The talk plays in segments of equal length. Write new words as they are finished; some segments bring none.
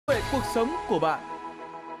cuộc sống của bạn.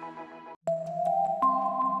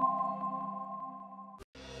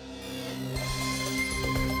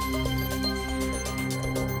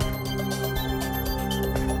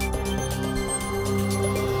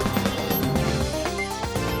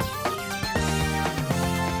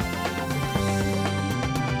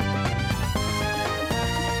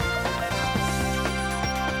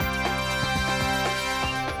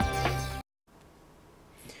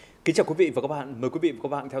 Kính chào quý vị và các bạn, mời quý vị và các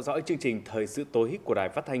bạn theo dõi chương trình Thời sự tối của Đài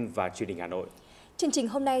Phát thanh và Truyền hình Hà Nội. Chương trình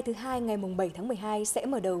hôm nay thứ Hai ngày 7 tháng 12 sẽ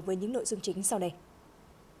mở đầu với những nội dung chính sau đây.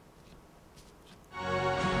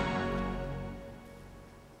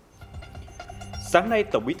 Sáng nay,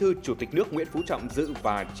 Tổng Bí thư Chủ tịch nước Nguyễn Phú Trọng dự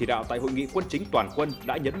và chỉ đạo tại Hội nghị Quân chính toàn quân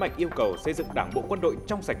đã nhấn mạnh yêu cầu xây dựng Đảng bộ quân đội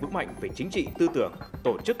trong sạch vững mạnh về chính trị, tư tưởng,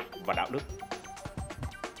 tổ chức và đạo đức.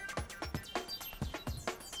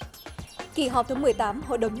 Kỳ họp thứ 18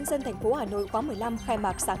 Hội đồng Nhân dân thành phố Hà Nội khóa 15 khai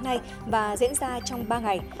mạc sáng nay và diễn ra trong 3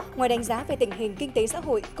 ngày. Ngoài đánh giá về tình hình kinh tế xã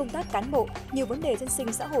hội, công tác cán bộ, nhiều vấn đề dân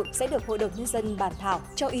sinh xã hội sẽ được Hội đồng Nhân dân bàn thảo,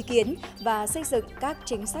 cho ý kiến và xây dựng các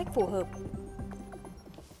chính sách phù hợp.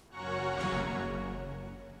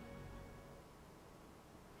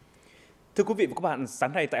 Thưa quý vị và các bạn,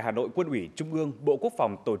 sáng nay tại Hà Nội, Quân ủy Trung ương, Bộ Quốc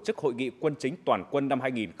phòng tổ chức Hội nghị Quân chính toàn quân năm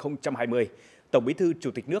 2020. Tổng Bí thư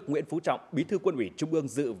Chủ tịch nước Nguyễn Phú Trọng, Bí thư Quân ủy Trung ương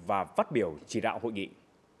dự và phát biểu chỉ đạo hội nghị.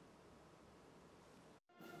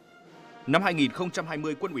 Năm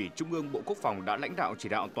 2020, Quân ủy Trung ương Bộ Quốc phòng đã lãnh đạo chỉ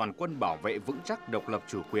đạo toàn quân bảo vệ vững chắc độc lập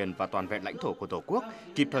chủ quyền và toàn vẹn lãnh thổ của Tổ quốc,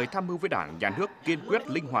 kịp thời tham mưu với Đảng, Nhà nước kiên quyết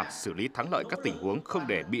linh hoạt xử lý thắng lợi các tình huống không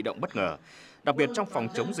để bị động bất ngờ, đặc biệt trong phòng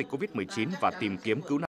chống dịch Covid-19 và tìm kiếm cứu nạn